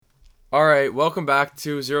All right, welcome back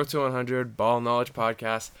to 0 to 100 Ball Knowledge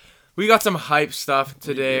Podcast. We got some hype stuff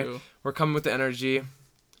today. We're coming with the energy.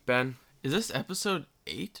 Ben? Is this episode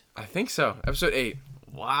 8? I think so. Episode 8.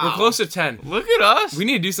 Wow. We're close to 10. Look at us. We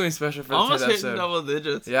need to do something special for the 10th Almost episode. hitting double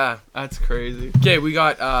digits. Yeah. That's crazy. Okay, we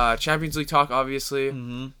got Champions League talk, obviously.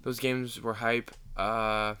 Mm-hmm. Those games were hype.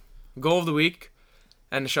 Goal of the week.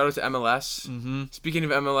 And a shout out to MLS. Mm-hmm. Speaking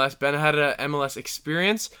of MLS, Ben had an MLS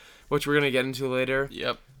experience, which we're going to get into later.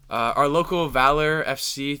 Yep. Our local Valour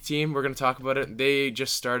FC team, we're going to talk about it. They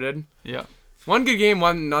just started. Yeah. One good game,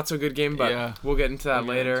 one not so good game, but we'll get into that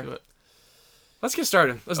later. Let's get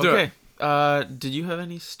started. Let's do it. Did you have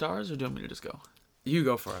any stars or do you want me to just go? You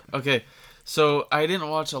go for it. Okay. So I didn't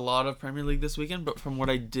watch a lot of Premier League this weekend, but from what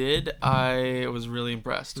I did, I was really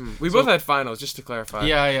impressed. We both had finals, just to clarify.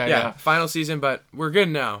 Yeah. Final season, but we're good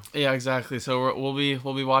now. Yeah, exactly. So we'll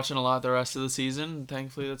be watching a lot the rest of the season.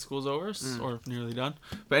 Thankfully, that school's over or nearly done.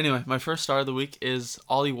 But anyway, my first star of the week is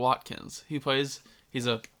Ollie Watkins. He's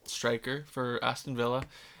a striker for Aston Villa,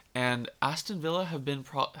 and Aston Villa have been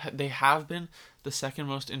the second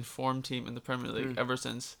most informed team in the Premier League ever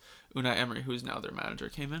since Unai Emery, who's now their manager,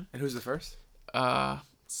 came in. And who's the first?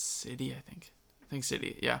 City, I think.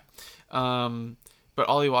 City, yeah. But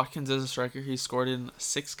Ollie Watkins is a striker. He's scored in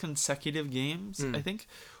 6 consecutive games, I think,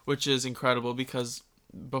 which is incredible because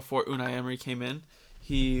before Unai Emery came in,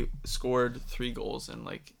 he scored 3 goals in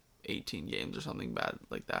like 18 games or something bad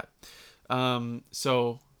like that.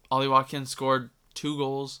 So Ollie Watkins scored 2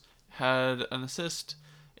 goals, had an assist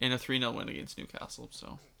in a 3-0 win against Newcastle.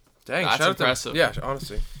 So dang, that's impressive. Yeah,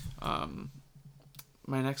 honestly.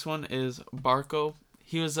 My next one is Barco.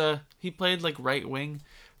 He played like right wing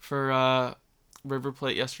for River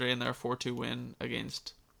Plate yesterday in their 4-2 win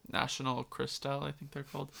against National Cristal, I think they're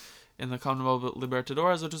called, in the Commonwealth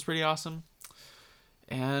Libertadores, which is pretty awesome.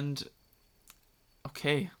 And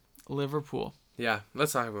okay, Liverpool. Yeah,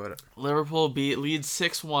 let's talk about it. Liverpool beat Leeds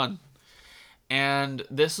 6-1. And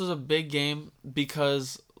this was a big game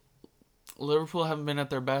because Liverpool haven't been at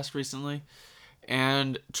their best recently.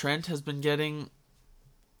 And Trent has been getting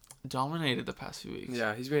dominated the past few weeks.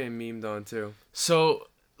 Yeah, he's being memed on too. So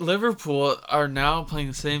Liverpool are now playing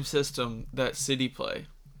the same system that City play.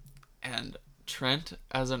 And Trent,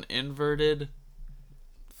 as an inverted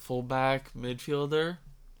fullback midfielder,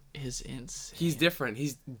 is insane. He's different.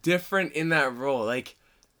 He's different in that role. Like,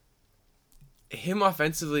 him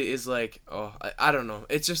offensively is like, I don't know.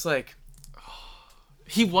 It's just like...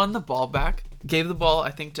 He won the ball back, gave the ball,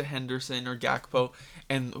 I think, to Henderson or Gakpo,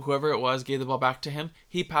 and whoever it was gave the ball back to him.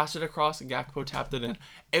 He passed it across, and Gakpo tapped it in.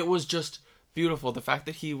 It was just beautiful. The fact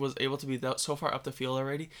that he was able to be so far up the field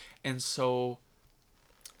already, and so,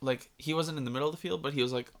 like, he wasn't in the middle of the field, but he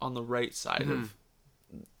was, like, on the right side of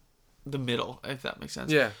the middle, if that makes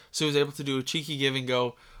sense. Yeah. So he was able to do a cheeky give and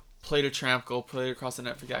go, played a tramp goal, played it across the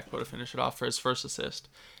net for Gakpo to finish it off for his first assist.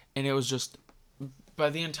 And it was just... By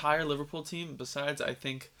the entire Liverpool team, besides, I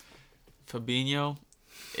think, Fabinho,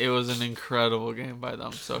 it was an incredible game by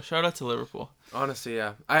them. So, shout out to Liverpool. Honestly,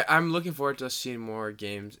 yeah. I'm looking forward to seeing more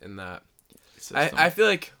games in that. I feel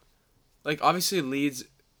like obviously Leeds,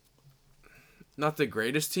 not the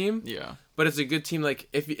greatest team. Yeah. But it's a good team. Like,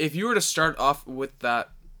 if you were to start off with that,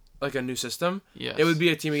 like a new system, it would be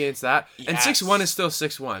a team against that. Yes. And 6-1 is still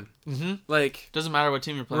 6-1. Mm-hmm. Like, doesn't matter what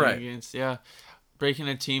team you're playing against. Yeah. Breaking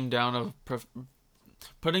a team down of...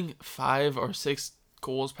 Putting 5 or 6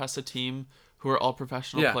 goals past a team who are all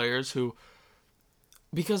professional players who,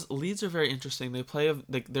 because Leeds are very interesting.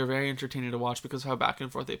 They're very entertaining to watch because of how back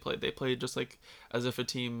and forth they play. They play just like as if a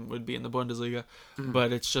team would be in the Bundesliga,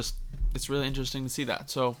 but it's really interesting to see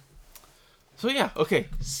that. So yeah, okay,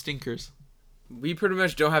 stinkers. We pretty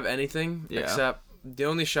much don't have anything except the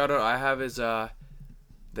only shout out I have is the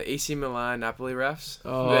AC Milan Napoli refs.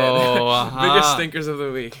 Oh, biggest stinkers of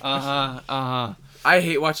the week. I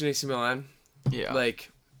hate watching AC Milan. Yeah.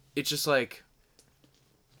 Like, it's just like...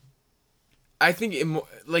 I think,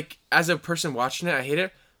 as a person watching it, I hate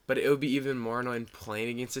it, but it would be even more annoying playing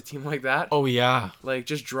against a team like that. Oh, yeah. Like,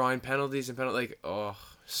 just drawing penalties like,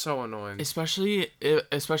 so annoying. Especially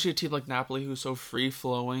a team like Napoli who's so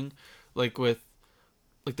free-flowing, like,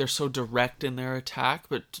 they're so direct in their attack,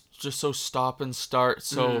 but just so stop and start,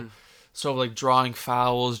 so, like, drawing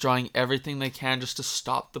fouls, drawing everything they can just to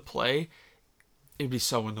stop the play. It'd be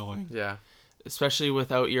so annoying. Yeah. Especially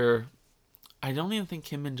without your... I don't even think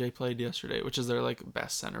Kim Min-jae played yesterday, which is their like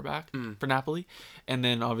best center back for Napoli. And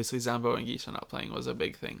then obviously Zambo and Gisa not playing was a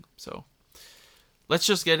big thing. So let's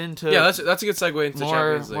just get into... Yeah, that's a good segue into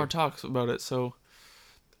Champions League. More talks about it. So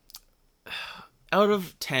out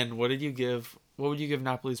of 10, what would you give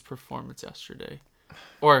Napoli's performance yesterday?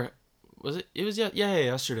 Or Was it? It was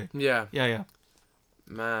yesterday. Yeah. Yeah.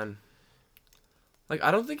 Man. Like,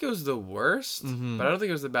 I don't think it was the worst, but I don't think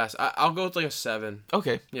it was the best. I'll go with like a 7.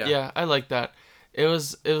 Okay. Yeah, I like that. It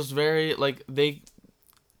was very like they,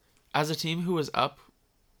 as a team who was up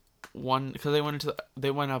because they went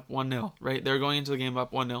up 1-0, right? They were going into the game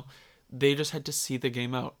up 1-0. They just had to see the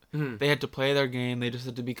game out. They had to play their game. They just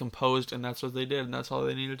had to be composed, and that's what they did, and that's all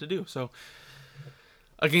they needed to do. So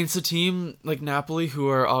against a team like Napoli, who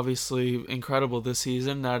are obviously incredible this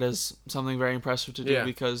season, that is something very impressive to do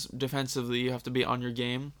because defensively you have to be on your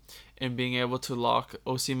game, and being able to lock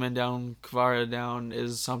Osimhen down, Kvara down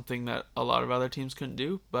is something that a lot of other teams couldn't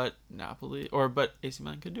do, but AC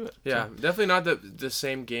Milan could do it. Yeah, so. Definitely not the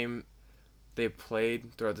same game they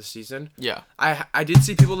played throughout the season. Yeah. I did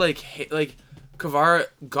see people like Kvara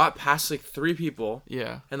got past like 3 people.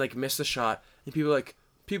 Yeah. And like missed the shot, and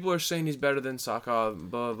people are saying he's better than Saka,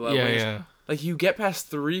 blah, blah, blah. Yeah. Like, you get past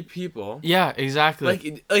 3 people. Yeah,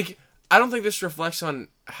 exactly. Like, I don't think this reflects on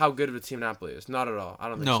how good of a team Napoli is. Not at all. I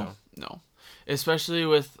don't think so. No. Especially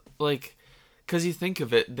with, like, because you think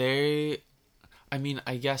of it,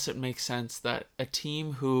 I guess it makes sense that a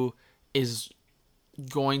team who is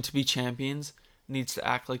going to be champions needs to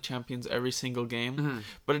act like champions every single game,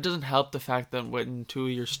 but it doesn't help the fact that when 2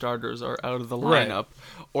 of your starters are out of the lineup,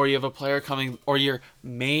 or you have a player coming, or your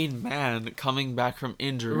main man coming back from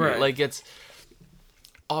injury, like, it's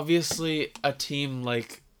obviously a team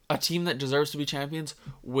that deserves to be champions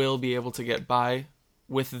will be able to get by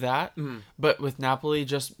with that, but with Napoli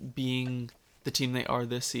just being the team they are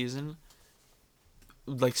this season,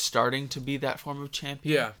 like starting to be that form of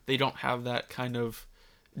champion, they don't have that kind of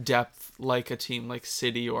depth like a team like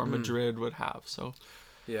City or Madrid would have. So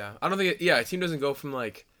I don't think a team doesn't go from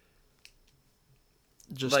like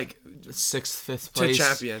just like 6th, 5th place to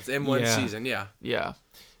champions in one season.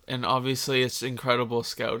 And obviously it's incredible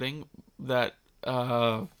scouting that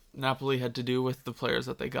Napoli had to do with the players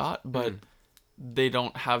that they got, but they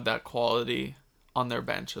don't have that quality on their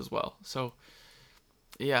bench as well. So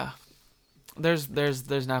there's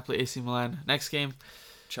Napoli, AC Milan. Next game,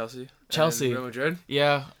 Chelsea, Real Madrid.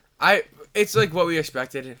 Yeah, it's like what we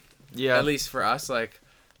expected. Yeah, at least for us, like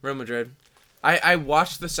Real Madrid. I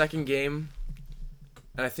watched the second game,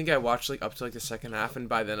 and I think I watched like up to like the second half, and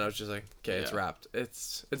by then I was just like, okay, it's wrapped.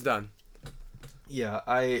 It's done. Yeah,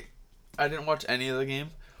 I didn't watch any of the game,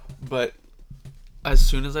 but as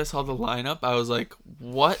soon as I saw the lineup, I was like,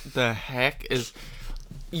 what the heck is?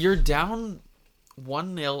 You're down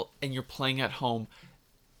 1-0 and you're playing at home.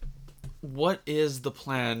 What is the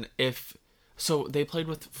plan so they played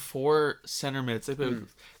with 4 center mids. They played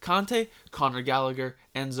with Conte, Conor Gallagher,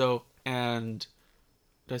 Enzo, and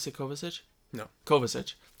did I say Kovacic? No.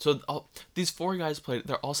 Kovacic. So these 4 guys played.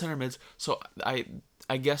 They're all center mids. So I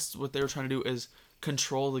guess what they were trying to do is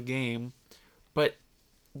control the game. But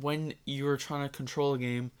when you're trying to control a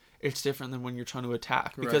game, it's different than when you're trying to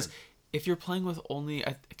attack. Because if you're playing with only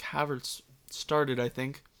Havertz started, I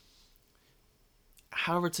think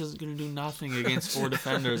Havertz isn't going to do nothing against 4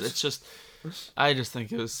 defenders. It's just, I just think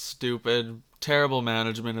it was stupid, terrible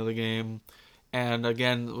management of the game, and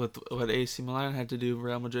again with what AC Milan had to do,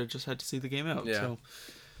 Real Madrid just had to see the game out. Yeah. So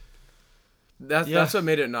that's what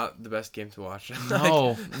made it not the best game to watch.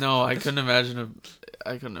 No, I couldn't imagine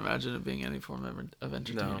it being any form of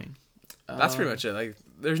entertaining. No. That's pretty much it. Like,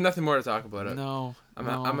 there's nothing more to talk about it. No.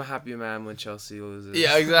 I'm a happy man when Chelsea loses.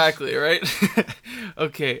 Yeah, exactly, right?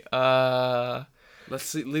 Okay,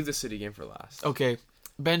 let's leave the City game for last. Okay,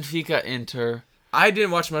 Benfica Inter. I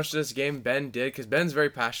didn't watch much of this game. Ben did, because Ben's very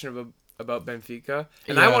passionate about Benfica,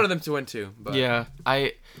 and I wanted them to win too. But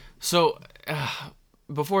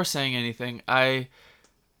before saying anything, I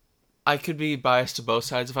could be biased to both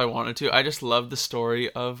sides if I wanted to. I just love the story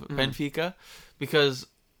of Benfica, because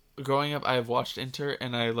growing up I have watched Inter,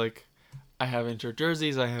 and I have Inter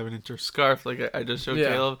jerseys, I have an Inter scarf, like I just showed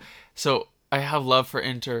Caleb. So I have love for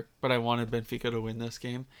Inter, but I wanted Benfica to win this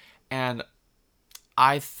game, and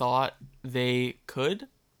I thought they could,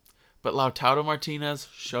 but Lautaro Martinez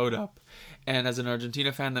showed up. And as an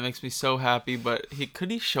Argentina fan, that makes me so happy, but could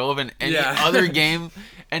he show up in any other game?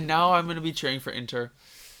 And now I'm going to be cheering for Inter.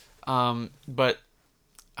 But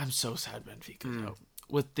I'm so sad Benfica out.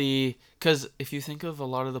 Because if you think of a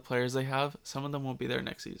lot of the players they have, some of them won't be there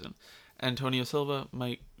next season. Antonio Silva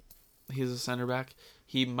he's a center back.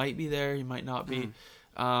 He might be there, he might not be.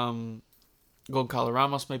 Goncalo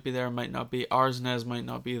Ramos might be there, might not be. Arsnes might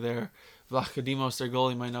not be there. Vlachodimos, their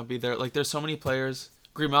goalie, might not be there. Like, there's so many players.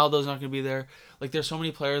 Grimaldo's not going to be there. Like, there's so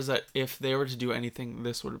many players that if they were to do anything,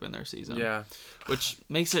 this would have been their season. Yeah. Which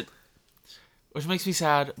makes me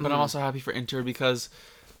sad, but I'm also happy for Inter, because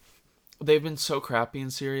they've been so crappy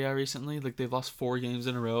in Serie A recently. Like, they've lost 4 games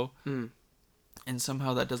in a row. And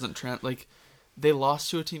somehow that doesn't like, they lost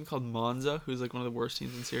to a team called Monza, who's like one of the worst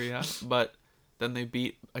teams in Serie A, but then they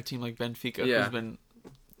beat a team like Benfica, who's been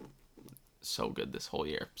so good this whole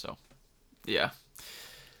year. So, yeah.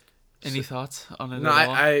 Any thoughts on it? No, at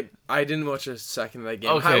all? I didn't watch a second of that game.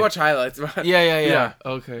 Okay. I watched highlights. But Yeah.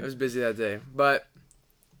 Okay. I was busy that day. But,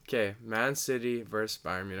 okay, Man City versus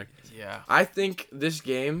Bayern Munich. Yeah. I think this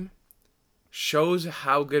game shows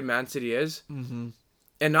how good Man City is. Mm-hmm.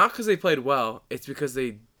 And not because they played well. It's because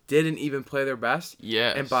they didn't even play their best.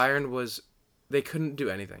 Yes. And Bayern they couldn't do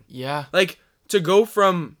anything. Yeah. Like, to go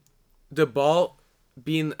from the ball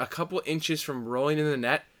being a couple inches from rolling in the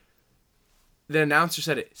net, the announcer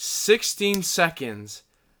said it 16 seconds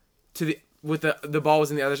with the ball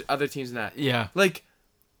was in the other team's net. Yeah. Like,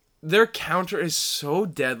 their counter is so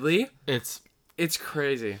deadly. It's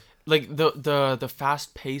crazy. Like the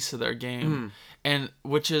fast pace of their game, and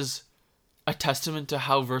which is a testament to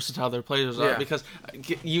how versatile their players are. Because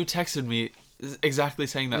you texted me exactly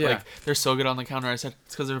saying that, like, they're so good on the counter. I said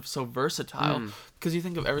it's because they're so versatile. Because you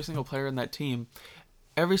think of every single player in that team,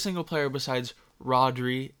 every single player besides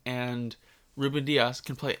Rodri and Ruben Diaz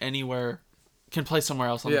can play somewhere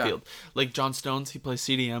else on the field. Like John Stones, he plays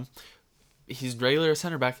CDM. He's regular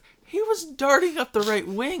center back. He was darting up the right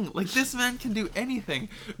wing. Like, this man can do anything.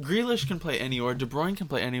 Grealish can play anywhere. De Bruyne can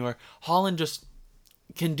play anywhere. Haaland just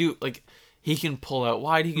can do, like, he can pull out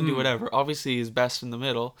wide. He can do whatever. Obviously, he's best in the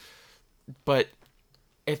middle. But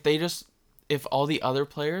if all the other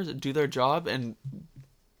players do their job and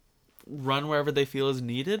run wherever they feel is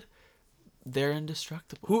needed, they're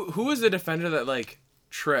indestructible. Who was the defender that, like,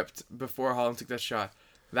 tripped before Haaland took that shot?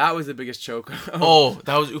 That was the biggest choke. That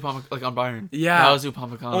was like on Bayern. Yeah. That was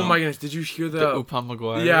Upamecano. Oh my goodness, did you hear the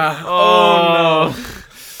Upamecano? Yeah. Oh no.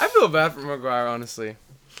 I feel bad for Maguire, honestly.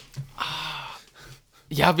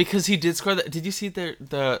 Yeah, because he did score that. Did you see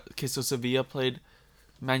so Sevilla played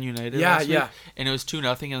Man United last week? And it was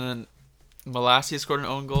 2-0, and then Malacia scored an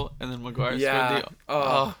own goal, and then Maguire scored the...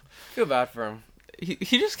 I feel bad for him. He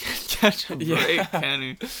just can't catch a break, can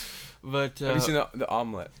he? But, have you seen the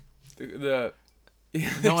omelet?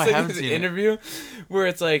 No, I haven't seen an interview where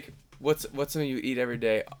it's like, what's something you eat every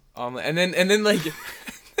day? Omelet. And then like,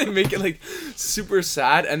 they make it like super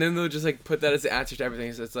sad, and then they'll just like put that as the answer to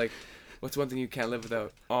everything. So it's like, what's one thing you can't live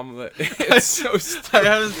without? Omelet. It's so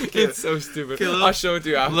stupid. It's so stupid. I'll show it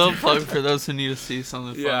to you after. A little plug for those who need to see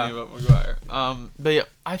something funny about Maguire. But yeah,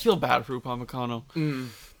 I feel bad for Upamecano.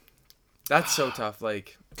 That's so tough.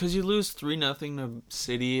 Like, because you lose 3-0 to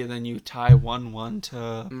City, and then you tie 1-1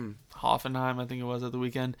 to Hoffenheim, I think it was, at the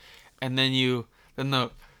weekend, and then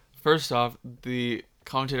first off, the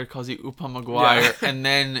commentator calls you Maguire, and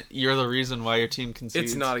then you're the reason why your team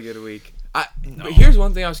concedes. It's not a good week. But here's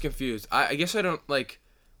one thing I was confused. I guess I don't like.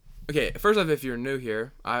 Okay, first off, if you're new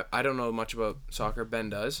here, I don't know much about soccer. Ben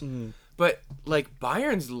does, but like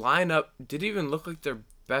Bayern's lineup didn't even look like their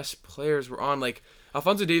best players were on. Like,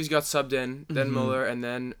 Alphonso Davies got subbed in, then Muller, and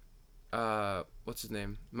then what's his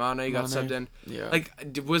name? Mane got subbed in. Yeah. Like,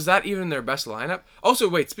 was that even their best lineup? Also,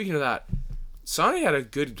 wait, speaking of that, Sonny had a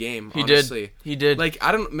good game, honestly. He did. Like,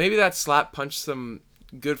 maybe that slap punched some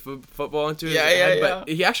good football into his head, but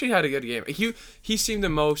he actually had a good game. He seemed the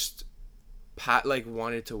most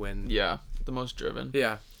wanted to win. Yeah, the most driven.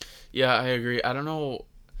 Yeah. Yeah, I agree. I don't know,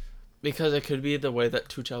 because it could be the way that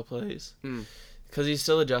Tuchel plays. Because he's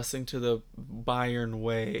still adjusting to the Bayern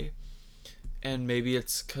way, and maybe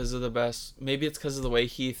it's because of the way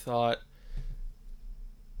he thought.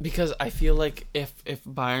 Because I feel like if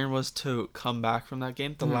Bayern was to come back from that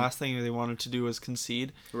game, the last thing they wanted to do was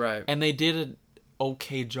concede. Right. And they did an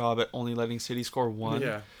okay job at only letting City score 1.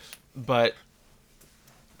 Yeah. But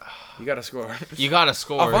you gotta score. You gotta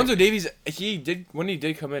score. Alphonso Davies, when he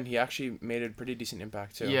did come in, he actually made a pretty decent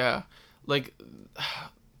impact too. Yeah, like,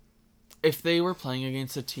 if they were playing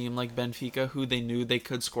against a team like Benfica, who they knew they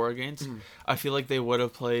could score against, I feel like they would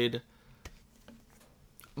have played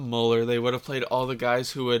Muller. They would have played all the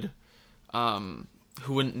guys who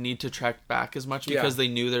wouldn't need to track back as much, because they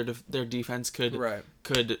knew their defense could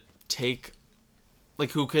take,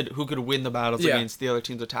 like, who could win the battles against the other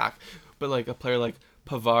team's attack. But like a player like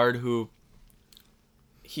Pavard, who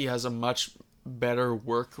he has a much better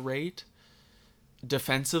work rate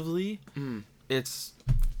defensively. It's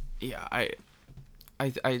I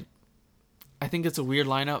think it's a weird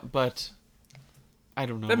lineup, but I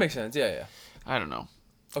don't know. That makes sense. Yeah. I don't know.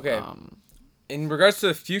 Okay. In regards to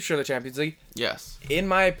the future of the Champions League, yes. In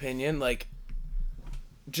my opinion, like,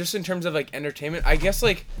 just in terms of like entertainment, I guess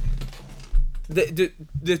like the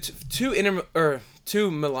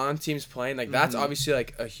two Milan teams playing, like that's obviously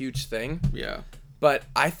like a huge thing. Yeah. But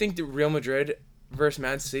I think the Real Madrid versus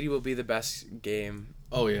Man City will be the best game.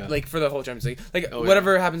 Oh yeah. Like for the whole Champions League. Like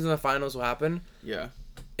whatever happens in the finals will happen. Yeah.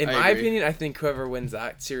 In my opinion, I think whoever wins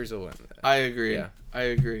that series will win. I agree. Yeah. I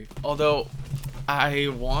agree. Although I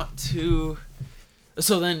want to.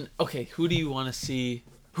 So then, okay, who do you want to see?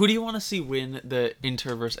 Who do you want to see win the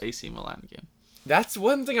Inter versus AC Milan game? That's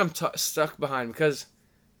one thing I'm stuck behind because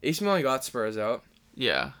AC Milan got Spurs out.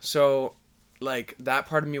 Yeah. So, like, that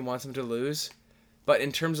part of me wants them to lose. But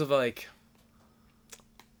in terms of, like...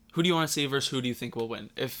 Who do you want to see versus who do you think will win?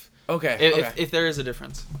 If there is a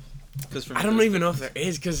difference. I don't even know if there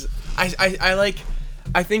is because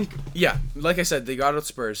I think, yeah, like I said, they got out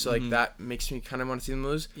Spurs. So, like, that makes me kind of want to see them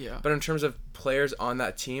lose. Yeah. But in terms of players on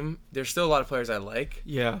that team, there's still a lot of players I like.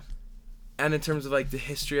 Yeah. And in terms of, like, the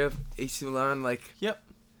history of AC Milan, like... Yep.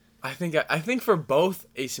 I think for both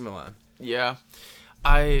AC Milan. Yeah.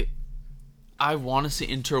 I want to see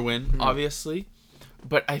Inter win, obviously.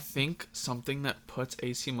 But I think something that puts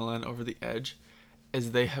AC Milan over the edge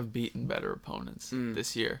is they have beaten better opponents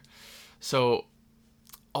this year. So,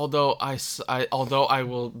 although I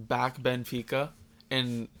will back Benfica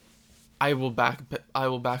and I will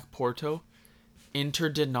back Porto, Inter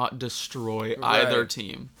did not destroy either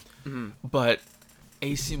team. But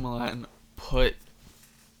AC Milan put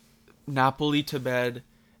Napoli to bed,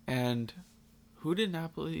 and who did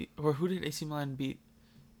AC Milan beat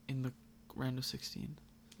in the round of 16?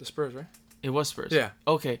 The Spurs, right? It was Spurs. Yeah.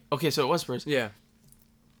 Okay, so it was Spurs. Yeah.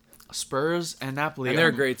 Spurs and Napoli. And they're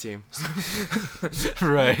a great team.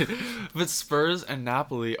 Right. But Spurs and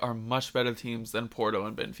Napoli are much better teams than Porto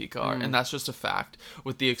and Benfica are. And that's just a fact.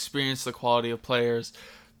 With the experience, the quality of players,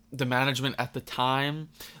 the management at the time,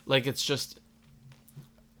 like it's just...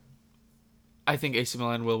 I think AC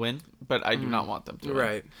Milan will win, but I do not want them to win.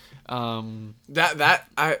 Right. That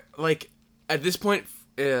I like at this point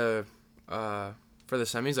for the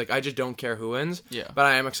semis, like I just don't care who wins. Yeah. But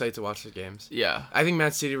I am excited to watch the games. Yeah. I think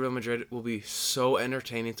Man City, Real Madrid will be so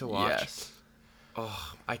entertaining to watch. Yes.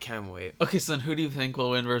 Oh, I can't wait. Okay, so then who do you think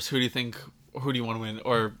will win versus who do you want to win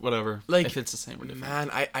or whatever? Like, if it's the same or different. Man,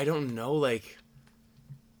 I don't know. Like,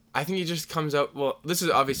 I think it just comes out. Well, this is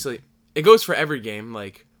obviously it goes for every game.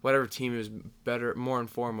 Like, whatever team is better, more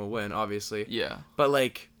informed will win. Obviously. Yeah. But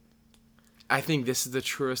like, I think this is the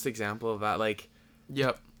truest example of that. Like.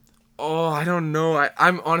 Yep. Oh, I don't know.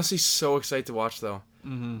 I'm honestly so excited to watch though.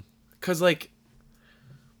 Cause like,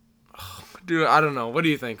 dude, I don't know. What do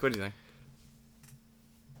you think?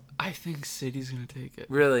 I think City's gonna take it.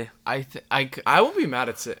 Really? I won't be mad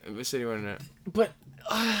at City winning it. But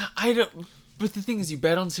I don't. But the thing is, you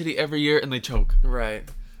bet on City every year and they choke. Right.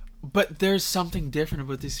 But there's something different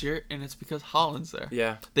about this year, and it's because Haaland's there.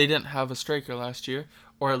 Yeah. They didn't have a striker last year,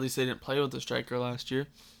 or at least they didn't play with a striker last year,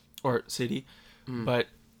 or City. But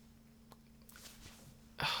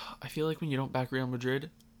I feel like when you don't back Real Madrid,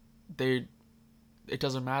 it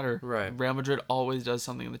doesn't matter. Right. Real Madrid always does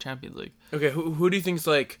something in the Champions League. Okay, who do you think's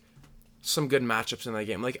like some good matchups in that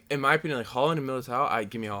game? Like in my opinion, like Haaland and Militao,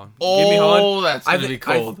 give me Haaland. Oh, give me Haaland. That's gonna be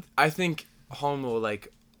cold. I think Haaland will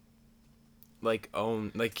like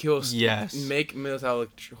own, like he'll make Militao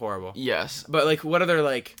look horrible. Yes. But like what other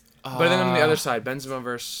like? But then on the other side, Benzema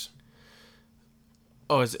versus.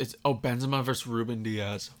 It's Benzema versus Ruben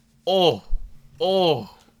Diaz. And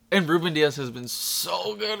Ruben Diaz has been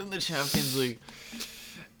so good in the Champions League.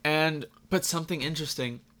 But something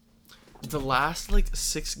interesting, the last like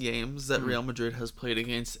 6 games that Real Madrid has played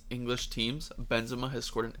against English teams, Benzema has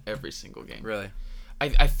scored in every single game. Really?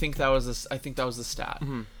 I think that was the stat.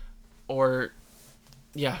 Or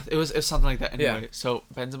yeah, it was something like that anyway. Yeah. So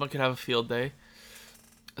Benzema could have a field day.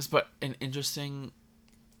 But an interesting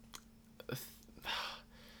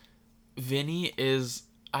Vinny is,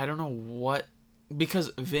 I don't know what,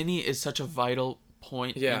 because Vinny is such a vital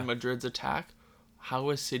point in Madrid's attack. How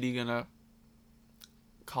is City gonna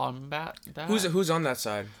combat that? Who's on that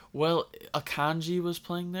side? Well, Akanji was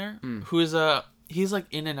playing there. He's like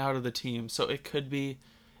in and out of the team, so it could be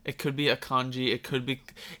Akanji. It could be.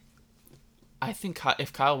 I think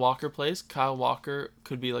if Kyle Walker plays, Kyle Walker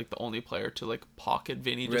could be like the only player to like pocket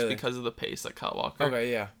Vinny just because of the pace that Kyle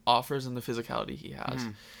Walker offers and the physicality he has.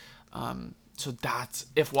 So that's,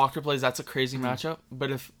 if Walker plays, that's a crazy matchup.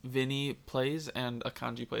 But if Vinny plays and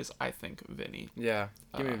Akanji plays, I think Vinny. Yeah,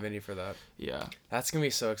 give me Vinny for that. Yeah, that's gonna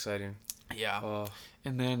be so exciting. Yeah. Oh.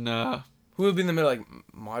 And then who would be in the middle, like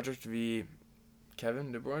Modric v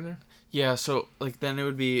Kevin De Bruyne? Yeah, so like then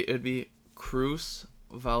it'd be Cruz,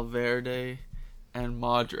 Valverde, and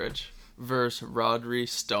Modric versus Rodri,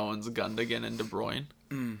 Stones, Gundogan, and De Bruyne.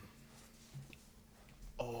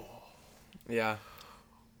 Oh. Yeah.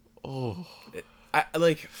 Oh.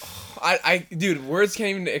 Dude, words can't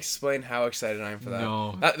even explain how excited I am for that.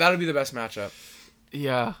 No. That'll be the best matchup.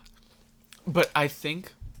 Yeah. But I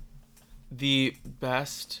think the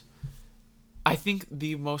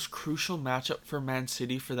most crucial matchup for Man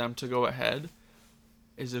City for them to go ahead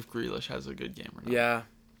is if Grealish has a good game or not. Yeah.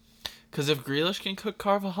 Because if Grealish can cook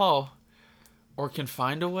Carvajal or can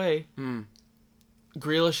find a way,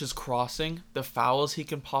 Grealish is crossing, the fouls he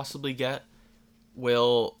can possibly get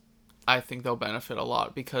I think they'll benefit a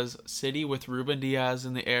lot because City with Ruben Diaz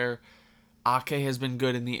in the air, Ake has been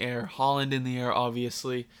good in the air, Haaland in the air,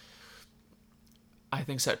 obviously. I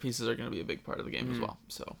think set pieces are going to be a big part of the game as well.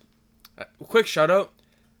 So, quick shout out,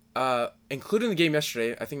 including the game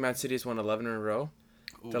yesterday. I think Man City has won 11 in a row.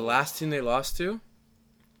 Ooh. The last team they lost to,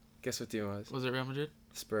 guess what team it was? Was it Real Madrid?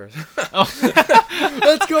 Spurs.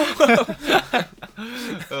 Let's go.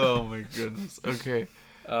 Oh my goodness. Okay.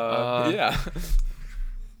 Yeah.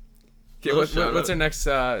 Okay, what's our next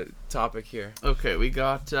topic here? Okay, we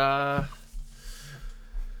got.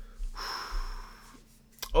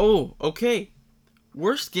 Oh, okay.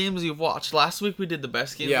 Worst games you've watched. Last week we did the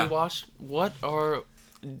best games we watched. How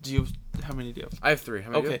many do you have? I have 3.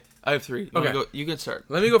 How many okay, I have 3. You can start.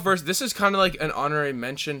 Let me go first. This is kind of like an honorary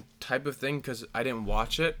mention type of thing because I didn't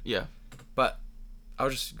watch it. Yeah. But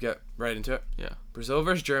I'll just get right into it. Yeah. Brazil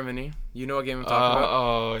versus Germany. You know what game I'm talking about.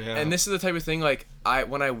 Oh, yeah. And this is the type of thing, like,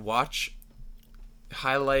 when I watch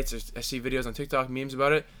highlights or I see videos on TikTok, memes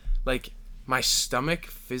about it, like, my stomach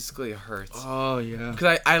physically hurts. Oh, yeah.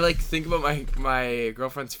 Because I like, think about my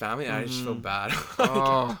girlfriend's family, and I just feel bad.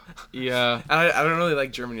 Yeah. And I don't really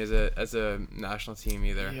like Germany as a national team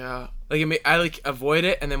either. Yeah. Like, I, like, avoid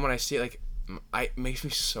it, and then when I see it, like, it makes me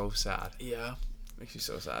so sad. Yeah. Makes me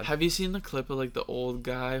so sad. Have you seen the clip of, like, the old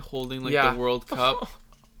guy holding, like, the World Cup?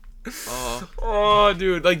 Oh,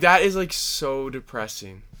 dude. Like, that is, like, so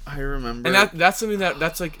depressing. I remember. And that's something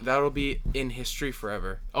that'll be in history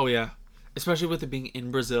forever. Oh, yeah. Especially with it being in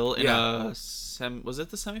Brazil in was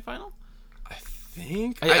it the semifinal? I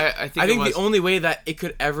think. I think the only way that it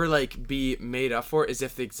could ever like be made up for is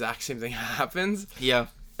if the exact same thing happens. Yeah.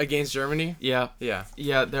 Against Germany. Yeah. Yeah.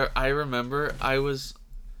 Yeah. I remember I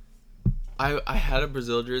had a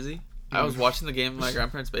Brazil jersey. I was watching the game in my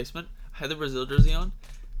grandparents' basement. I had the Brazil jersey on.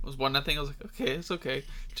 It was 1-0. I was like, okay, it's okay.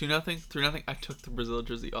 2-0, 3-0. I took the Brazil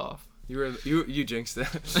jersey off. You jinxed it.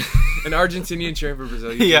 An Argentinian cheering for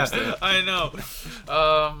Brazil. You jinxed it. I know.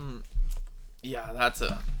 Yeah, that's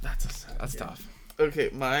tough. Okay,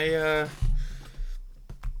 my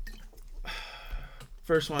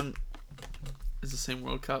first one is the same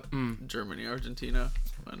World Cup. Germany, Argentina,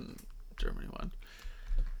 and Germany won.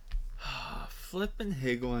 Flippin'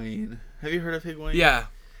 Higuain. Have you heard of Higuain? Yeah.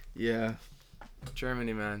 Yeah.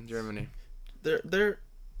 Germany, man. Germany. They're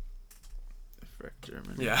frick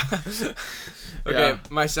Germany. Yeah. Okay,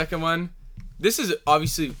 my second one. This is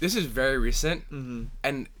very recent,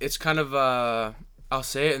 and it's kind of I'll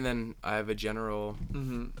say it and then I have a general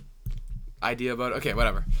idea about it. Okay,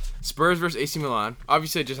 whatever. Spurs versus AC Milan.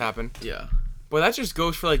 Obviously, it just happened. Yeah. But that just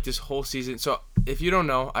goes for like this whole season. So if you don't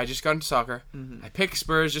know, I just got into soccer. I picked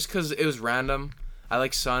Spurs just because it was random. I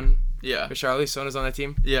like Son. Yeah. Charlie Son is on that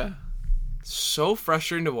team. Yeah. So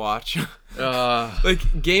frustrating to watch.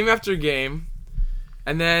 Like game after game.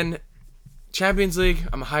 And then Champions League,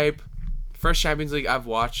 I'm hype. First Champions League I've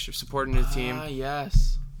watched, supporting the team.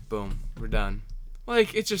 Yes. Boom, we're done.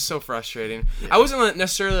 Like, it's just so frustrating. Yeah. I wasn't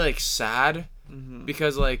necessarily like sad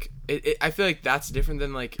because like I feel like that's different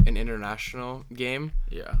than like an international game.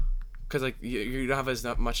 Yeah. Because like you don't have as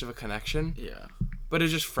much of a connection. Yeah. But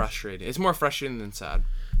it's just frustrating. It's more frustrating than sad.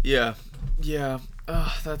 Yeah. Yeah.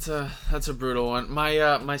 That's a brutal one.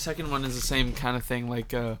 My second one is the same kind of thing,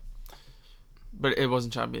 like but it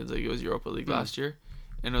wasn't Champions League, it was Europa League last year.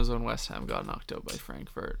 And it was when West Ham got knocked out by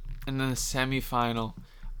Frankfurt. And then the semi-final,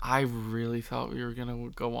 I really thought we were gonna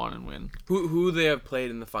go on and win. Who they have played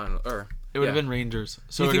in the final? Or it would have been Rangers.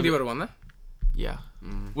 So you think they would have won that? Yeah.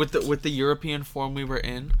 With the European form we were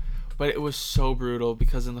in, but it was so brutal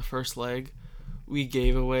because in the first leg, we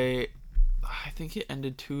gave away. I think it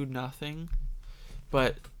ended 2-0,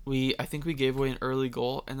 but I think we gave away an early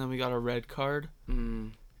goal and then we got a red card,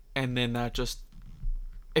 and then that just.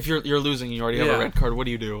 If you're losing, you already have a red card. What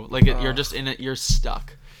do you do? Like, you're just in it. You're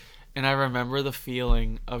stuck. And I remember the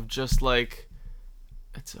feeling of just, like,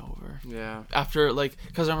 it's over. Yeah. After, like,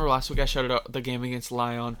 because I remember last week I shouted out the game against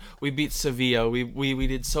Lyon. We beat Sevilla. We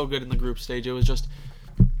did so good in the group stage. It was just,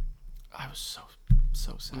 I was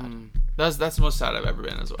so sad. That's the most sad I've ever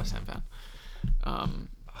been as a West Ham fan.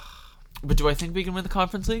 But do I think we can win the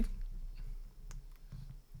Conference League?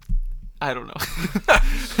 I don't know.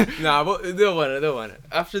 Nah, but they'll win it. They'll win it.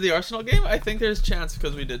 After the Arsenal game, I think there's a chance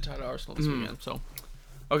because we did tie to Arsenal this weekend. So,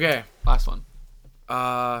 Okay. last one.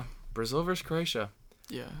 Brazil versus Croatia.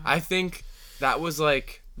 Yeah. I think that was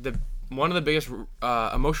like one of the biggest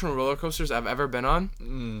emotional roller coasters I've ever been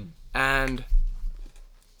on. And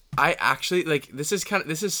I actually like this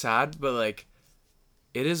is sad, but like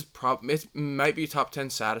it might be top 10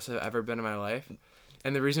 saddest I've ever been in my life.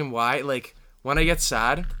 And the reason why, like, when I get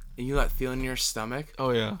sad and you that feeling in your stomach.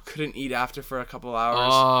 Oh yeah. Couldn't eat after for a couple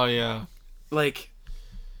hours. Oh yeah. Like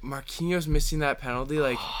Marquinhos missing that penalty,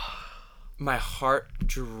 like my heart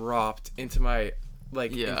dropped into my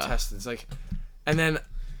intestines, like, and then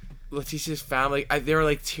Letitia's family, they were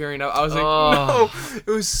like tearing up. I was like, no, it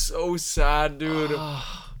was so sad, dude.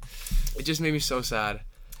 It just made me so sad.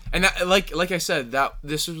 And that, like I said, that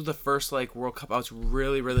this was the first like World Cup I was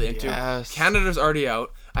really into. Yes. Canada's already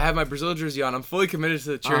out. I have my Brazil jersey on. I'm fully committed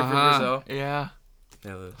to cheering for Brazil. Yeah.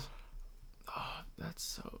 They lose. Oh,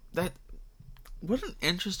 what an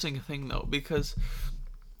interesting thing though, because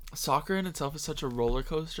soccer in itself is such a roller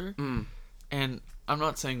coaster. And I'm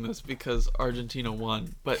not saying this because Argentina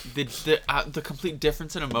won, but the complete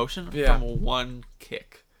difference in emotion from one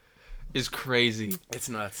kick is crazy. It's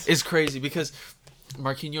nuts. It's crazy because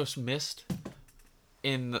Marquinhos missed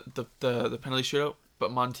in the penalty shootout,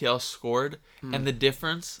 but Montiel scored, and the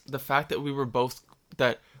difference, the fact that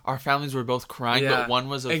our families were both crying, but one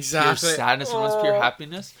was of pure sadness and one was pure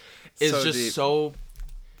happiness, is so just deep. So.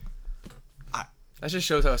 That just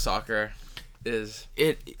shows how soccer is.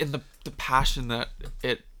 In the passion that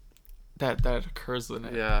occurs in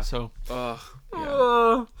it. Yeah. So. Yeah.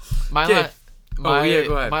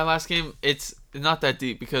 My last game, it's not that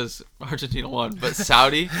deep because Argentina won, but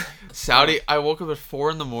Saudi, I woke up at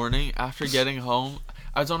 4 a.m. after getting home.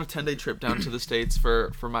 I was on a 10-day trip down to the States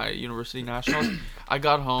for my university nationals. I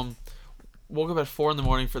got home, woke up at 4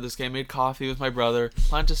 a.m. for this game, made coffee with my brother,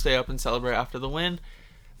 planned to stay up and celebrate after the win.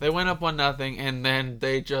 They went up 1-0, and then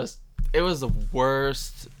it was the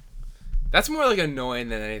worst. That's more like annoying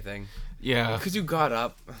than anything. Yeah. Because you got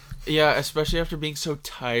up. Yeah, especially after being so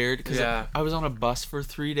tired. Because I was on a bus for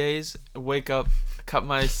 3 days. Wake up, cut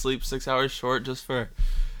my sleep 6 hours short just to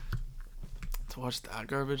watch that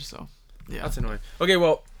garbage. So, yeah. That's annoying. Okay,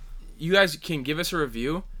 well, you guys can give us a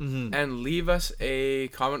review and leave us a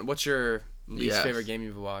comment. What's your least favorite game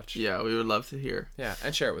you've watched? Yeah, we would love to hear. Yeah,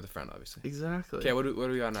 and share it with a friend, obviously. Exactly. Okay, what do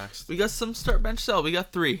we got next? We got some start bench sell. We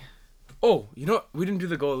got 3. Oh, you know what? We didn't do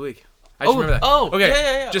the goal of the week. I just remember that. Oh, okay.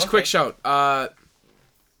 Yeah. Just quick shout. What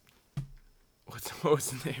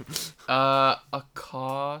was the name?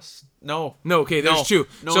 Acosta. No. Okay, there's 2.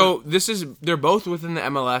 No. So they're both within the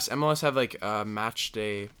MLS. MLS have like a match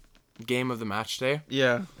day, game of the match day.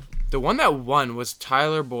 Yeah. The one that won was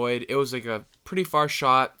Tyler Boyd. It was like a pretty far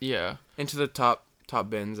shot. Yeah. Into the top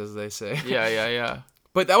bins, as they say. Yeah.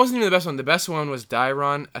 But that wasn't even the best one. The best one was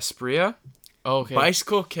Dairon Asprilla. Okay.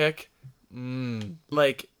 Bicycle kick.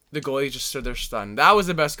 Like, the goalie just stood there stunned. That was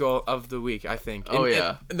the best goal of the week, I think.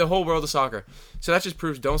 In the whole world of soccer. So that just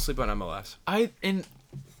proves don't sleep on MLS. I mean,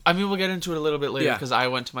 we'll get into it a little bit later because I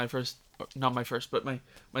went to my second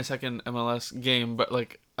MLS game, but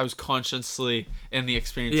like I was consciously in the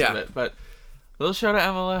experience of it. But a little shout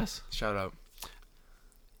out MLS. Shout out.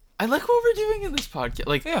 I like what we're doing in this podcast.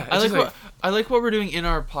 Like, I like what we're doing in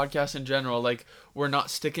our podcast in general. Like, we're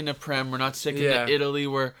not sticking to Prem. We're not sticking to Italy.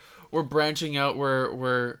 We're branching out.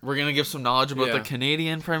 We're gonna give some knowledge about the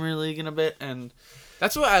Canadian Premier League in a bit, and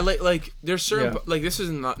that's what I like. Like, there's certain like this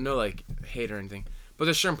is not like hate or anything, but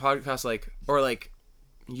there's certain podcasts or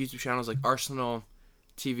YouTube channels like Arsenal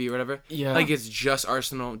TV or whatever. Yeah, like it's just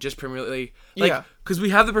Arsenal, just Premier League. Like, because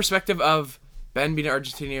we have the perspective of Ben being an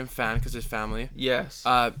Argentinian fan because his family. Yes.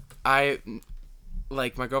 I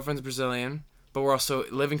like my girlfriend's Brazilian, but we're also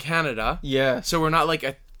live in Canada. Yeah. So we're not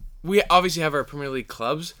like we obviously have our Premier League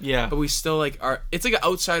clubs. Yeah. But we still like it's like an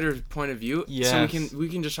outsider's point of view. Yeah. So we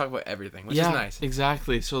can just talk about everything, which is nice.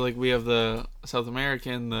 Exactly. So like we have the South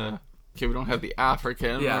American, we don't have the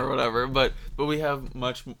African or whatever, but we have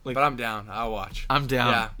much like. But I'm down. I'll watch. I'm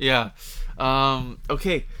down. Yeah.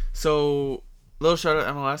 Okay. So. Little shout out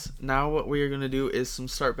MLS. Now what we are gonna do is some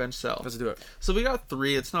start bench sell. Let's do it. So we got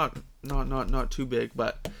 3. It's not too big,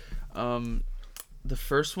 but the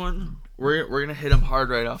first one we're gonna hit them hard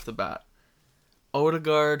right off the bat.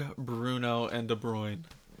 Odegaard, Bruno, and De Bruyne.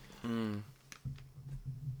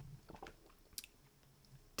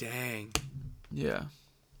 Dang. Yeah.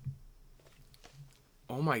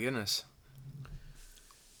 Oh my goodness.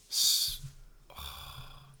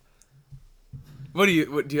 What do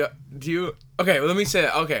you? Okay, well, let me say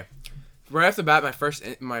that. Okay, right off the bat,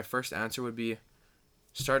 my first answer would be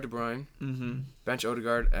start De Bruyne, bench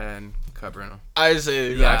Odegaard, and cut Bruno. I say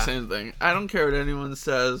the exact same thing. I don't care what anyone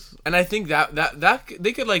says. And I think that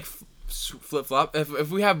they could like flip flop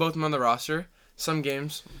if we have both of them on the roster. Some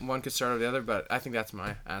games one could start over the other, but I think that's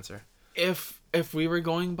my answer. If we were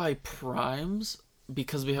going by primes,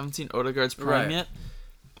 because we haven't seen Odegaard's prime yet,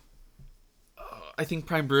 I think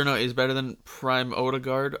prime Bruno is better than prime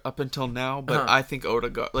Odegaard up until now. But I think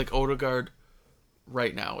Odegaard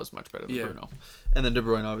right now is much better than Bruno. And then De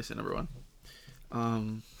Bruyne, obviously, number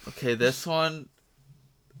one. Okay, this one,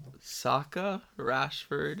 Saka,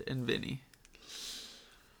 Rashford, and Vinny.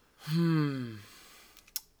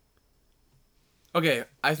 Okay,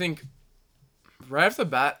 I think right off the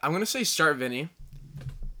bat, I'm going to say start Vinny.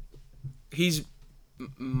 He's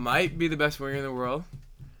might be the best winger in the world.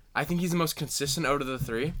 I think he's the most consistent out of the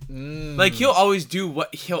three. Like, he'll always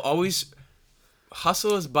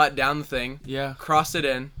hustle his butt down the thing, cross it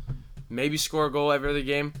in, maybe score a goal every other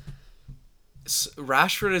game.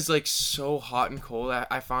 Rashford is like so hot and cold,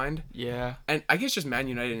 I find. Yeah. And I guess just Man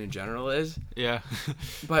United in general is. Yeah.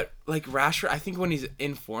 But like Rashford, I think when he's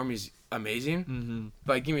in form, he's amazing.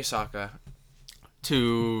 But give me Saka.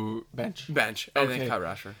 To bench. And then cut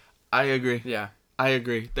Rashford. I agree. Yeah. I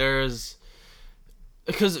agree.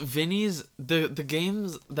 Because Vinny's the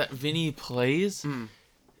games that Vinny plays,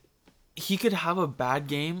 he could have a bad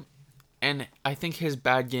game, and I think his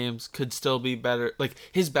bad games could still be better. Like,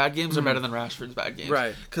 his bad games are better than Rashford's bad games.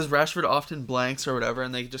 Right. Because Rashford often blanks or whatever,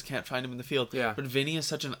 and they just can't find him in the field. Yeah. But Vinny is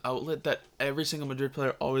such an outlet that every single Madrid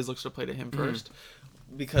player always looks to play to him first.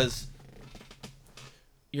 Because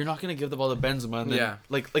you're not going to give the ball to Benzema. And then,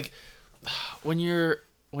 like when you're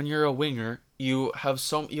a winger, you have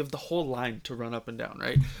the whole line to run up and down,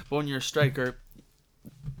 right? But when you're a striker,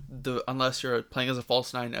 unless you're playing as a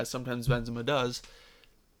false nine, as sometimes Benzema does,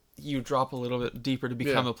 you drop a little bit deeper to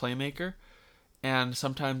become a playmaker. And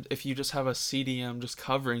sometimes if you just have a CDM just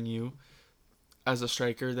covering you as a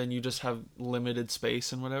striker, then you just have limited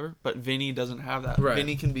space and whatever. But Vinny doesn't have that. Right.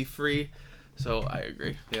 Vinny can be free. So I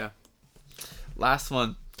agree. Yeah. Last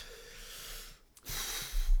one.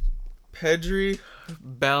 Pedri,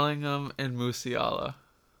 Bellingham, and Musiala.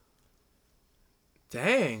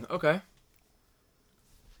 Dang. Okay.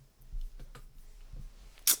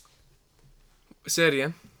 Say it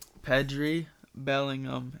again. Pedri,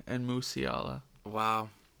 Bellingham, and Musiala. Wow.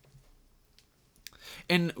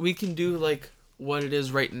 And we can do like what it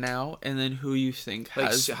is right now, and then who you think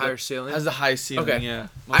has higher ceiling. Has the high ceiling. Okay. Yeah.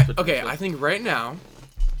 I think right now,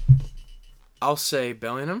 I'll say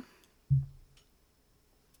Bellingham.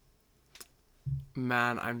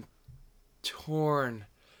 Man, I'm torn.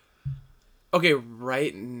 Okay,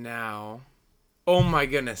 right now. Oh my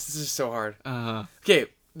goodness, this is so hard. Okay,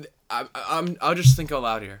 I'll just think out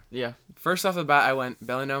loud here. Yeah. First off the bat, I went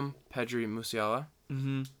Bellingham, Pedri, Musiala.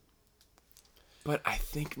 But I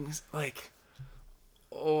think Musiala.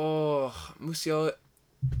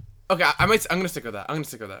 Okay, I'm gonna stick with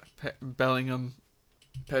that. Bellingham,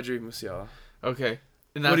 Pedri, Musiala. Okay.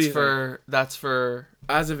 And that's for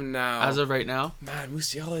as of now. As of right now? Man,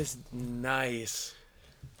 Musiala is nice.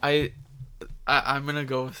 I'm gonna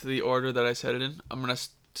go with the order that I said it in. I'm gonna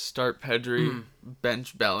start Pedri,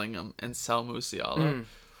 bench Bellingham, and sell Musiala.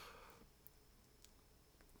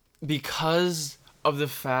 Because of the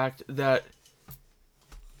fact that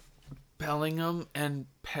Bellingham and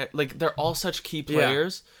they're all such key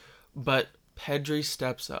players, but Pedri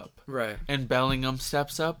steps up. Right. And Bellingham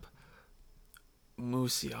steps up.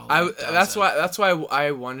 Musiala. That's why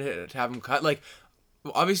I wanted to have him cut. Like,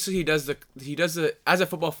 obviously he does the as a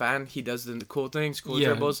football fan, he does the cool things,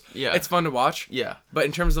 dribbles. Yeah. It's fun to watch. Yeah. But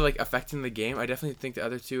in terms of like affecting the game, I definitely think the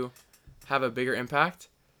other two have a bigger impact.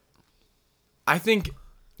 I think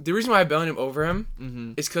the reason why I Bellingham over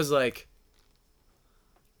him is because like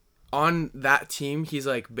on that team he's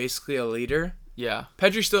like basically a leader. Yeah.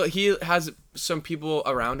 Pedri he has some people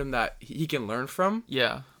around him that he can learn from.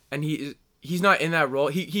 Yeah. And he's not in that role.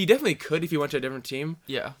 He definitely could if he went to a different team.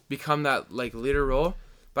 Yeah. Become that like leader role.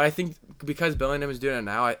 But I think because Bellingham is doing it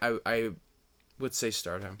now, I would say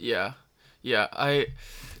start him. Yeah. Yeah.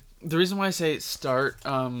 The reason why I say start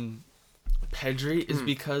Pedri is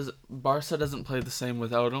because Barca doesn't play the same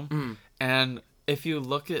without him. And if you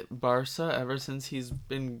look at Barca, ever since he's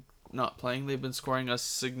been not playing, they've been scoring us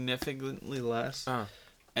significantly less.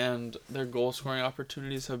 And their goal scoring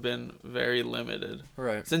opportunities have been very limited.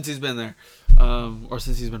 Right. Since he's been there. Or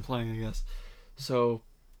since he's been playing, I guess. So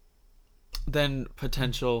then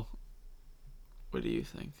potential, what do you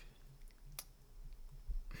think?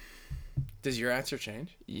 Does your answer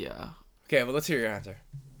change? Yeah. Okay, well let's hear your answer.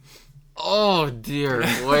 Oh dear.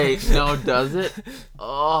 Wait, no, does it?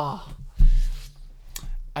 Oh.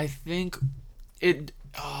 I think it.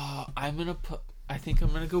 I'm gonna put. I think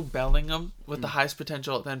I'm gonna go Bellingham with the highest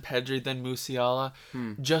potential, then Pedri, then Musiala,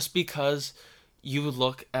 just because you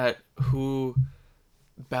look at who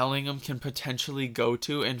Bellingham can potentially go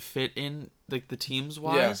to and fit in, like the teams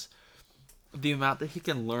wise. The amount that he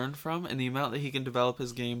can learn from and the amount that he can develop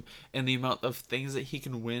his game and the amount of things that he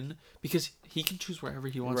can win, because he can choose wherever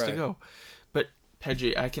he wants to go. But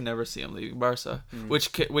Pedri, I can never see him leaving Barca,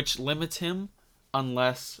 which limits him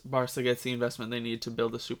unless Barca gets the investment they need to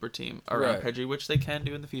build a super team around Pedri, which they can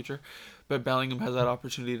do in the future. But Bellingham has that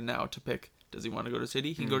opportunity now to pick. Does he want to go to City?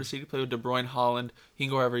 He can go to City, play with De Bruyne, Haaland. He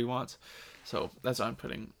can go wherever he wants. So that's why I'm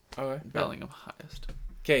putting Bellingham highest.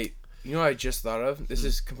 Okay. You know what I just thought of? This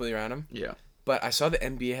is completely random. Yeah. But I saw the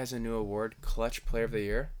NBA has a new award, Clutch Player of the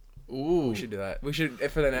Year. Ooh. We should do that. We should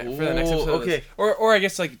for the next episode. Okay. Or I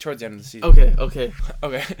guess like towards the end of the season. Okay.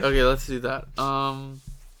 Okay, let's do that.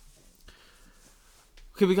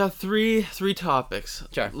 Okay, we got three topics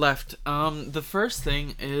left. The first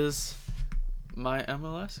thing is my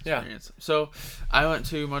MLS experience. So I went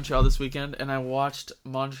to Montreal this weekend and I watched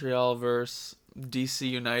Montreal versus DC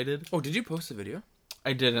United. Oh, did you post the video?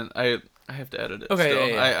 I didn't. I have to edit it. Okay, still.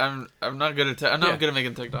 yeah. I'm not good at I'm not good at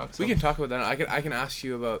making TikToks. So. We can talk about that. I can ask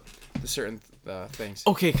you about the certain things.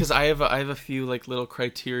 Okay, because I have a few like little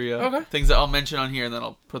criteria things that I'll mention on here and then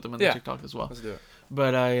I'll put them in the TikTok as well. Let's do it.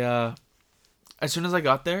 But as soon as I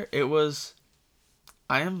got there,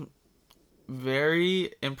 I am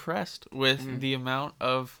very impressed with the amount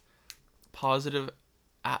of positive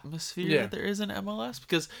atmosphere that there is in MLS,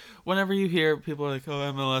 because whenever you hear people are like,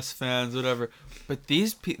 oh, MLS fans, whatever, but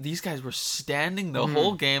these guys were standing the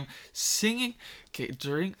whole game singing. Okay,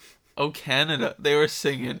 during Oh Canada they were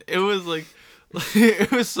singing. It was like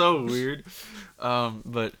it was so weird,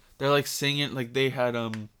 but they're like singing, like they had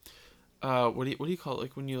what do you call it,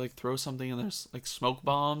 like when you like throw something and there's like smoke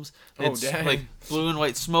bombs. It's like blue and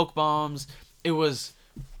white smoke bombs. It was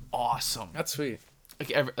awesome. That's sweet.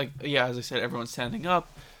 As I said, everyone's standing up.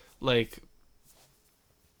 Like,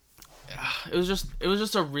 it was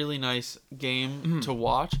just a really nice game to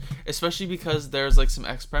watch, especially because there's like some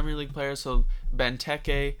ex-Premier League players. So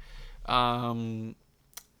Benteke,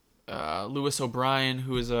 Lewis O'Brien,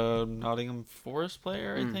 who is a Nottingham Forest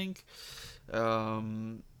player, I think,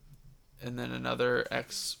 and then another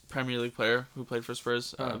ex-Premier League player who played for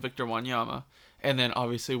Spurs, Victor Wanyama, and then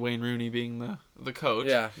obviously Wayne Rooney being the coach.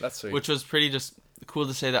 Yeah, that's sweet. Which was pretty just cool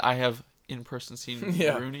to say that I have in person seen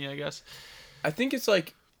Rooney, I guess. I think it's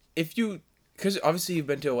like, because obviously you've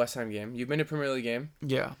been to a West Ham game, you've been to a Premier League game.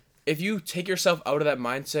 Yeah. If you take yourself out of that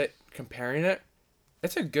mindset, comparing it,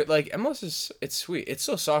 it's a good, like, MLS it's sweet. It's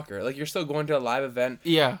still soccer. Like, you're still going to a live event.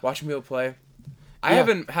 Yeah. Watching people play. I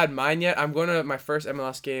haven't had mine yet. I'm going to my first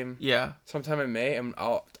MLS game. Yeah. Sometime in May, and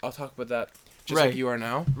I'll talk about that just like you are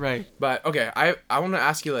now. Right. But, okay, I want to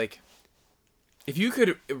ask you, like, if you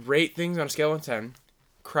could rate things on a scale of 1 to 10,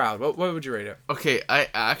 crowd, what would you rate it? Okay, I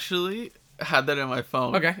actually had that in my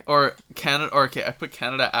phone. Okay. Or Canada, I put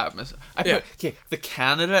Canada atmosphere. The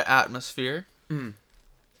Canada atmosphere,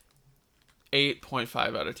 8.5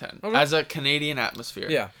 out of 10. Okay. As a Canadian atmosphere.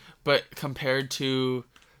 Yeah. But compared to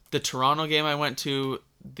the Toronto game I went to,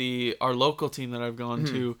 our local team that I've gone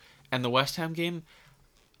to, and the West Ham game,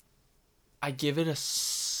 I give it a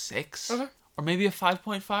 6. Okay. Or maybe a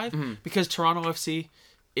 5.5, because Toronto FC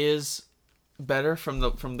is better from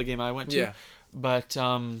the game I went to. Yeah. But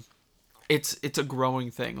it's a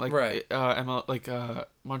growing thing. Like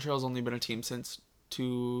Montreal's only been a team since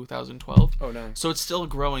 2012. Oh no. So it's still a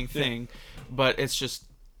growing thing, but it's just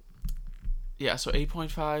so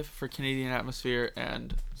 8.5 for Canadian atmosphere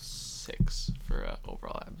and 6 for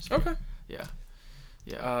overall atmosphere. Okay. Yeah.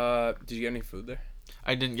 Yeah. Did you get any food there?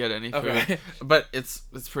 I didn't get any food, but it's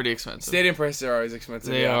pretty expensive. Stadium prices are always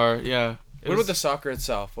expensive. They are, yeah. What about the soccer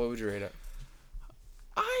itself? What would you rate it?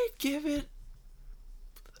 I'd give it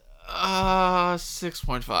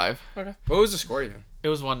 6.5. Okay. What was the score even? It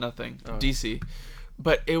was 1-0 DC,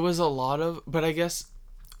 but it was a lot of. But I guess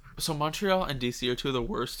so. Montreal and DC are two of the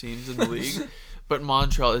worst teams in the league, but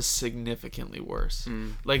Montreal is significantly worse.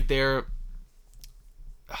 Like they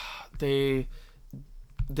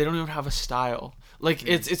don't even have a style. Like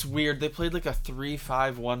it's weird. They played like a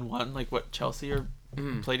 3-5-1-1, like what Chelsea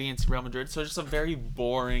played against Real Madrid. So just a very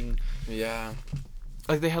boring. Yeah.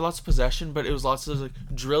 Like they had lots of possession, but it was lots of like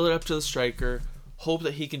drill it up to the striker, hope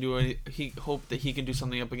that he can do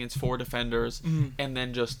something up against 4 defenders, and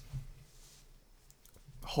then just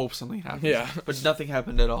hope something happens. Yeah. But nothing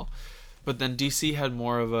happened at all. But then DC had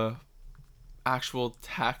more of a actual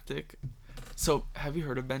tactic. So have you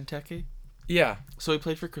heard of Benteke? Yeah. So he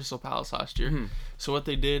played for Crystal Palace last year. So what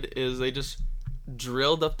they did is they just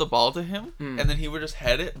drilled up the ball to him, and then he would just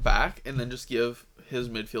head it back and then just give his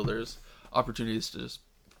midfielders opportunities to just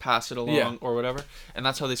pass it along or whatever. And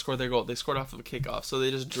that's how they scored their goal. They scored off of a kickoff. So they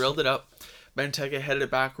just drilled it up. Benteke headed it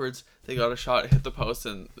backwards. They got a shot, hit the post,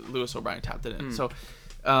 and Lewis O'Brien tapped it in. So,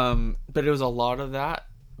 but it was a lot of that.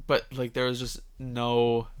 But like there was just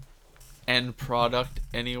no end product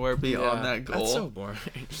anywhere beyond that goal. That's so boring.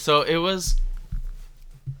 So it was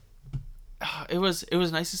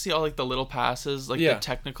nice to see all like the little passes, like the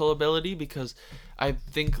technical ability, because I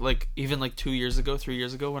think like even like 3 years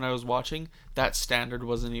ago when I was watching, that standard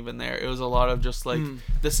wasn't even there. It was a lot of just like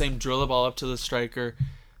the same drill a ball up to the striker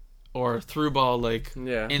or through ball, like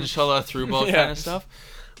inshallah through ball kind of stuff.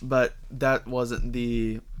 But that wasn't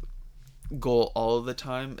the goal all of the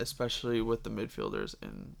time, especially with the midfielders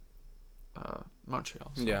in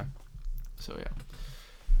Montreal. So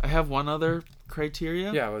I have one other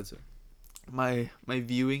criteria. Yeah, what's it? My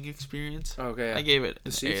viewing experience. Okay. I gave it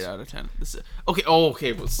an 8 out of 10.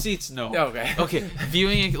 Okay. Well, seats, no. Okay.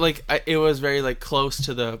 Viewing, like it was very like close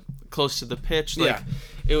to the pitch. Like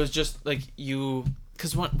it was just like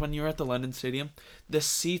because when you're at the London Stadium, the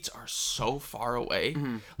seats are so far away.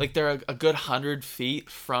 Like they're a good 100 feet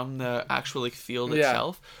from the actual like field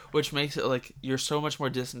itself, which makes it like you're so much more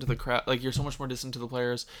distant to the crowd. Like you're so much more distant to the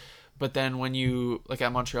players. But then when you like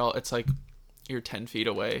at Montreal, it's like you're 10 feet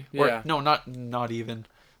away. Or, no, not even.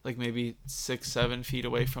 Like maybe 6-7 feet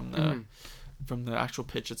away from the actual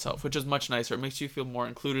pitch itself, which is much nicer. It makes you feel more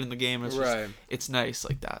included in the game. It's just, it's nice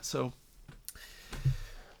like that. So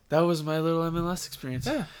that was my little MLS experience.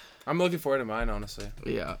 Yeah. I'm looking forward to mine, honestly.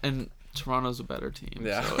 Yeah, and Toronto's a better team,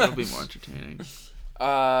 so it'll be more entertaining.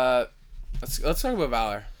 Let's talk about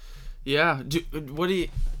Valour. Yeah. What do you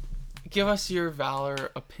give us your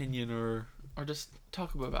Valour opinion or just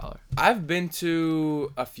talk about Valour? I've been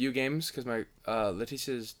to a few games because my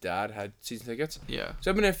Letitia's dad had season tickets. Yeah.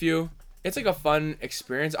 So I've been to a few. It's like a fun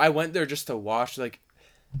experience. I went there just to watch. Like,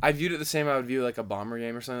 I viewed it the same I would view like a Bomber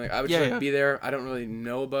game or something. Like, I would just be there. I don't really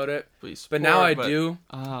know about it, but now I do.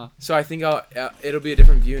 So I think it'll be a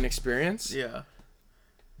different viewing experience. Yeah.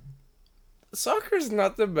 Soccer's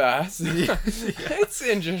not the best. It's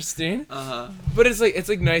interesting. But it's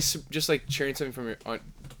like nice, just like cheering something from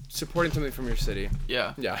supporting something from your city.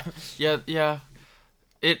 Yeah. Yeah.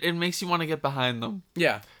 It makes you want to get behind them.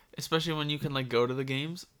 Yeah. Especially when you can like go to the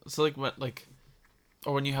games. So like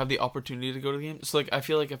or when you have the opportunity to go to the game. So like I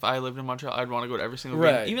feel like if I lived in Montreal, I'd want to go to every single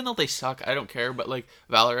game. Even though they suck, I don't care. But like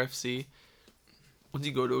Valour FC, once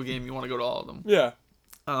you go to a game, you want to go to all of them. Yeah.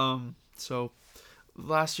 So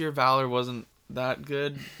last year Valour wasn't that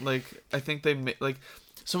good. Like I think they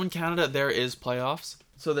so in Canada there is playoffs.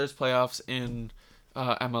 So there's playoffs in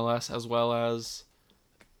MLS as well as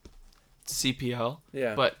CPL.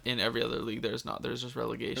 Yeah. But in every other league there's not. There's just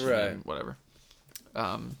relegation and whatever.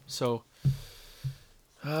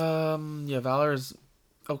 Valour is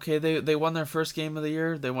okay. They won their first game of the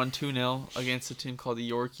year. They won 2-0 against a team called the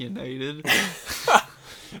York United.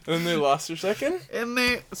 And then they lost their second?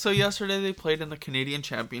 So yesterday they played in the Canadian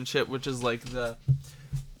Championship, which is like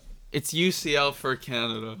it's UCL for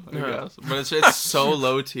Canada, I guess. But it's so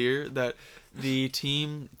low tier that the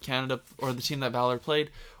team the team that Valour played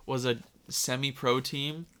was a semi-pro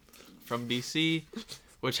team from BC,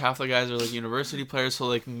 which half the guys are like university players, so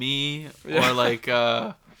like me or like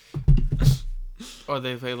or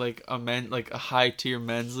they play like a high tier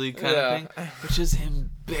men's league kind of thing, which is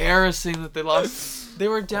embarrassing that they lost. They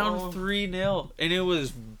were down 3-0 and it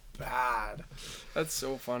was bad. That's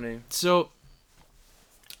so funny. So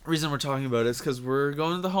reason we're talking about it is because we're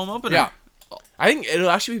going to the home opener. Yeah. I think it'll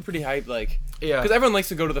actually be pretty hype, like because everyone likes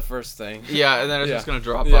to go to the first thing. Yeah, and then it's just gonna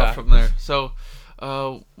drop off from there. So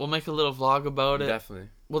we'll make a little vlog about it. Definitely.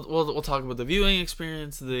 We'll talk about the viewing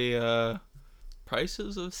experience, the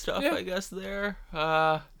prices of stuff, I guess there,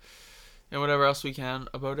 and whatever else we can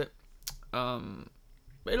about it.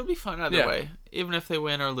 But it'll be fun either way, even if they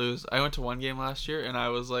win or lose. I went to one game last year and I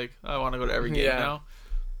was like, I want to go to every game now.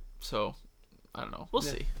 So I don't know. We'll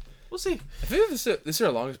see. We'll see. I feel like this is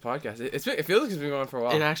our longest podcast. It feels like it's been going for a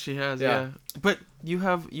while. It actually has, yeah. But you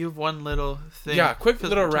have one little thing. Yeah, quick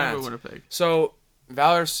little rant. Winnipeg. So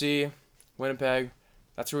Valour FC, Winnipeg,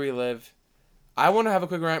 that's where we live. I want to have a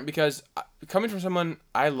quick rant because coming from someone,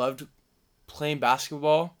 I loved playing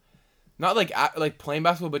basketball, not like playing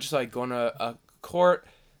basketball, but just like going to a court,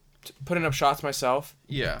 putting up shots myself.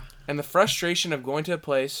 Yeah. And the frustration of going to a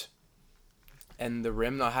place and the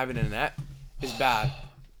rim not having a net is bad.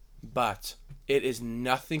 But it is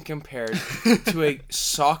nothing compared to a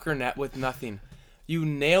soccer net with nothing. You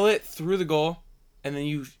nail it through the goal, and then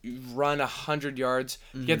you run 100 yards,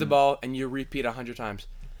 get the ball, and you repeat 100 times.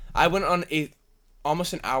 I went on a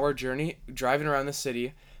almost an hour journey driving around the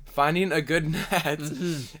city, finding a good net,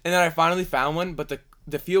 and then I finally found one, but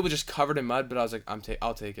the field was just covered in mud. But I was like,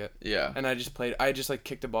 I'll take it. Yeah. And I just like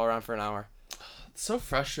kicked the ball around for an hour. It's so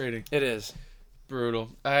frustrating. It is Brutal.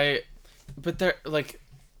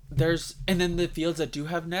 There's and then the fields that do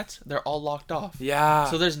have nets, they're all locked off.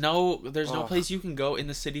 Yeah. So there's no place you can go in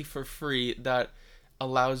the city for free that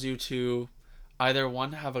allows you to either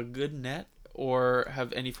one have a good net or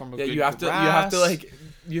have any form of good grass.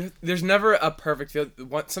 There's never a perfect field.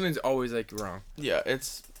 Something's always like wrong. Yeah,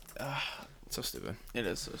 it's so stupid. It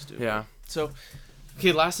is so stupid. Yeah. So,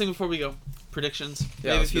 okay, last thing before we go, predictions.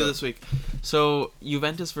 Yeah, we have a few this week. So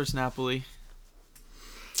Juventus versus Napoli.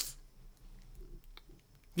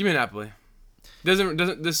 Give me Napoli.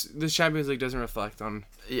 Doesn't this Champions League doesn't reflect on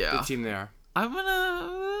the team they are. I'm gonna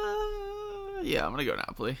go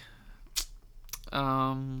Napoli.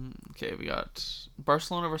 Okay, we got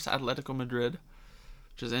Barcelona versus Atletico Madrid,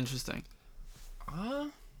 which is interesting.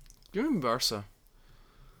 Give me Barca.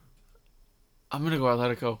 I'm gonna go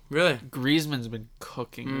Atletico. Really? Griezmann's been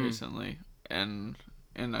cooking recently, and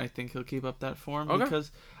I think he'll keep up that form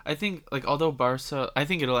because I think although Barca, I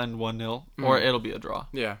think it'll end 1-0 or it'll be a draw.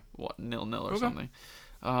 Yeah. 0-0 or something.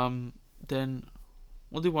 Then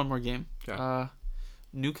we'll do one more game. Okay.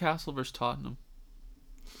 Newcastle versus Tottenham.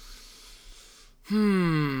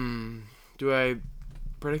 Do I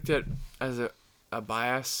predict it as a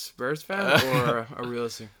biased Spurs fan or a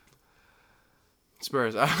realistic?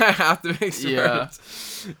 Spurs. I have to make Spurs. Yeah.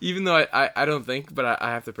 Even though I don't think, but I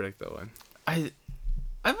have to predict that one.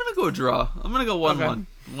 I'm gonna go draw. I'm gonna go 1-1.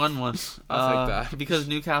 1-1. I'll take that. Because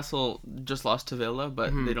Newcastle just lost to Villa,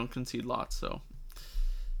 but they don't concede lots, so.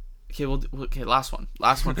 Okay, last one.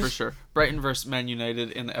 Last one for sure. Brighton versus Man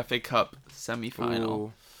United in the FA Cup semi-final.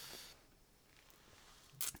 Ooh.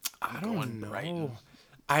 I don't know. Brighton.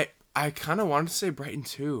 I kind of wanted to say Brighton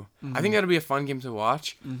too. I think that'll be a fun game to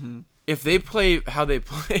watch. If they play how they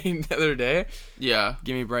played the other day,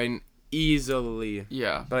 give me Brighton easily.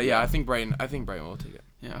 Yeah. But I think Brighton will take it.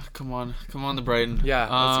 Yeah, come on the Brighton. Yeah,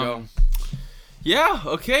 let's go. Yeah,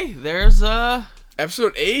 okay. There's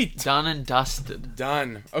episode 8. Done and dusted.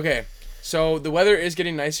 Done. Okay. So the weather is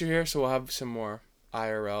getting nicer here, so we'll have some more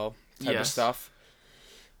IRL type of stuff.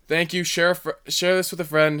 Thank you. Share this with a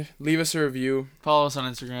friend. Leave us a review. Follow us on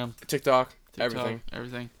Instagram, TikTok. Everything.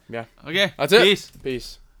 Everything. Yeah. Okay. That's it. Peace.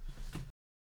 Peace.